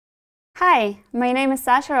Hi, my name is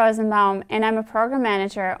Sasha Rosenbaum, and I'm a program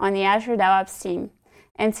manager on the Azure DevOps team.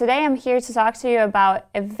 And today I'm here to talk to you about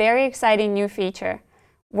a very exciting new feature,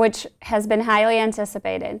 which has been highly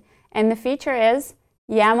anticipated. And the feature is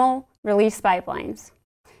YAML release pipelines.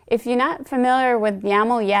 If you're not familiar with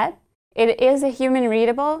YAML yet, it is a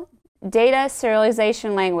human-readable data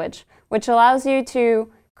serialization language, which allows you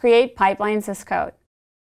to create pipelines as code.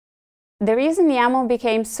 The reason YAML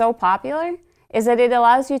became so popular is that it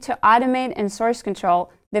allows you to automate and source control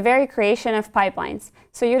the very creation of pipelines,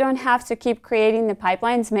 so you don't have to keep creating the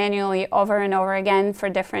pipelines manually over and over again for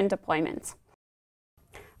different deployments.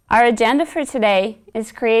 Our agenda for today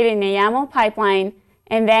is creating a YAML pipeline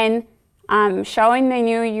and then showing the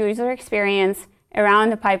new user experience around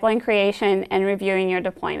the pipeline creation and reviewing your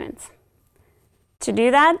deployments. To do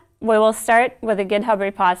that, we will start with a Github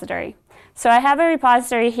repository. So I have a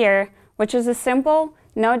repository here, which is a simple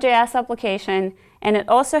Node.js application, and it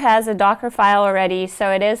also has a Docker file already, so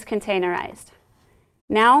it is containerized.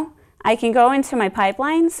 Now I can go into my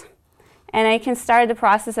pipelines and I can start the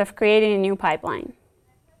process of creating a new pipeline.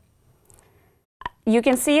 You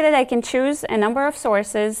can see that I can choose a number of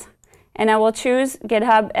sources, and I will choose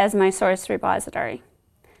GitHub as my source repository.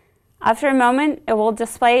 After a moment, it will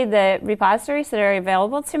display the repositories that are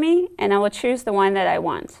available to me, and I will choose the one that I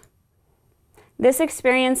want. This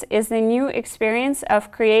experience is the new experience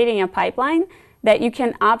of creating a pipeline that you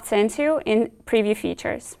can opt into in preview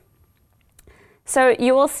features. So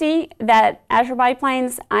you will see that Azure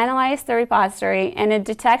Pipelines analyzed the repository, and it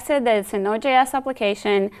detected that it's a Node.js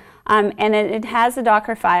application, and it has a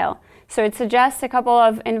Docker file. So it suggests a couple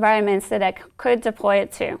of environments that I could deploy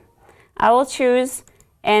it to. I will choose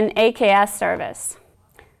an AKS service.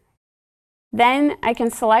 Then I can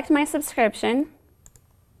select my subscription.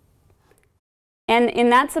 And in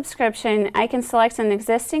that subscription, I can select an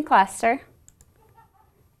existing cluster.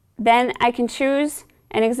 Then I can choose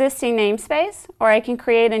an existing namespace, or I can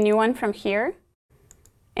create a new one from here.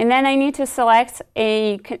 And then I need to select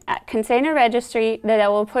a container registry that I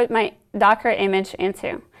will put my Docker image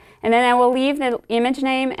into. And then I will leave the image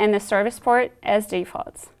name and the service port as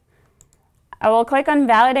defaults. I will click on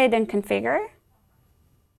Validate and Configure.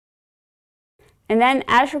 And then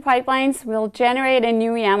Azure Pipelines will generate a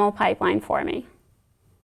new YAML pipeline for me.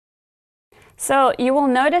 So you will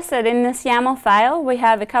notice that in this YAML file, we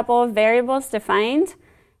have a couple of variables defined,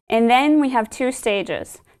 and then we have two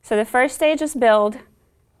stages. So the first stage is build,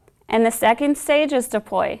 and the second stage is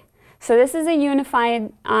deploy. So this is a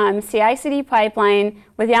unified CI/CD pipeline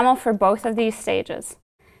with YAML for both of these stages.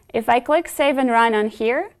 If I click Save and Run on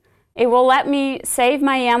here, it will let me save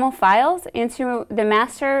my YAML files into the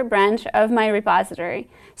master branch of my repository.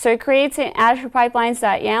 So it creates an Azure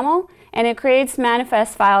Pipelines.yaml, and it creates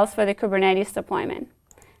manifest files for the Kubernetes deployment.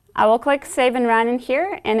 I will click Save and Run in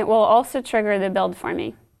here, and it will also trigger the build for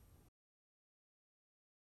me.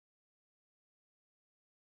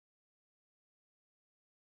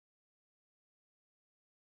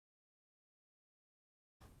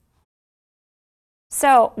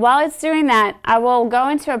 So while it's doing that, I will go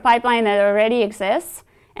into a pipeline that already exists,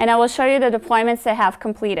 and I will show you the deployments that have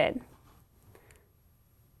completed.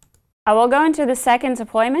 I will go into the second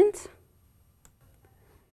deployment.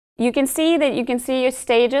 You can see that you can see your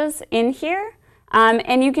stages in here,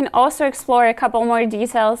 and you can also explore a couple more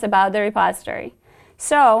details about the repository.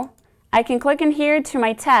 So I can click in here to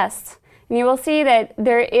my tests, and you will see that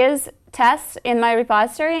there is tests in my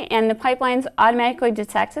repository, and the pipelines automatically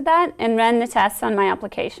detected that and ran the tests on my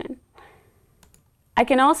application. I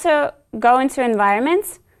can also go into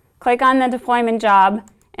environments, click on the deployment job,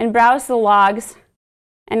 and browse the logs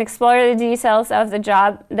and explore the details of the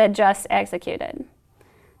job that just executed.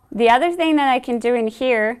 The other thing that I can do in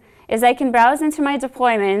here is I can browse into my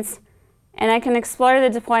deployments, and I can explore the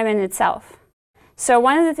deployment itself. So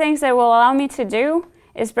one of the things that will allow me to do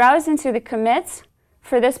is browse into the commits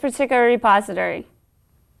for this particular repository.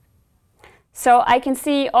 So I can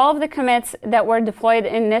see all of the commits that were deployed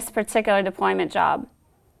in this particular deployment job.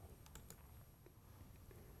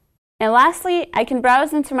 And lastly, I can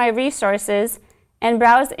browse into my resources and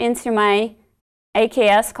browse into my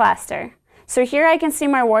AKS cluster. So here I can see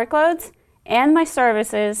my workloads and my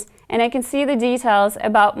services, and I can see the details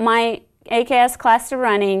about my AKS cluster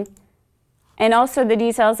running, and also the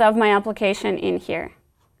details of my application in here.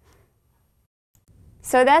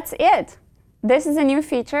 So that's it. This is a new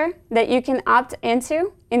feature that you can opt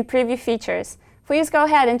into in preview features. Please go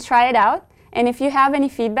ahead and try it out. And if you have any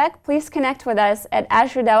feedback, please connect with us at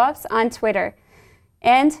Azure DevOps on Twitter.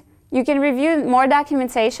 And you can review more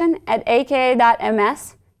documentation at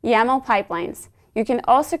aka.ms YAML pipelines. You can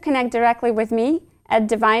also connect directly with me at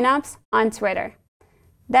DivineOps on Twitter.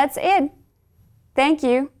 That's it. Thank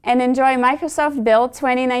you, and enjoy Microsoft Build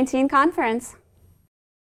 2019 conference.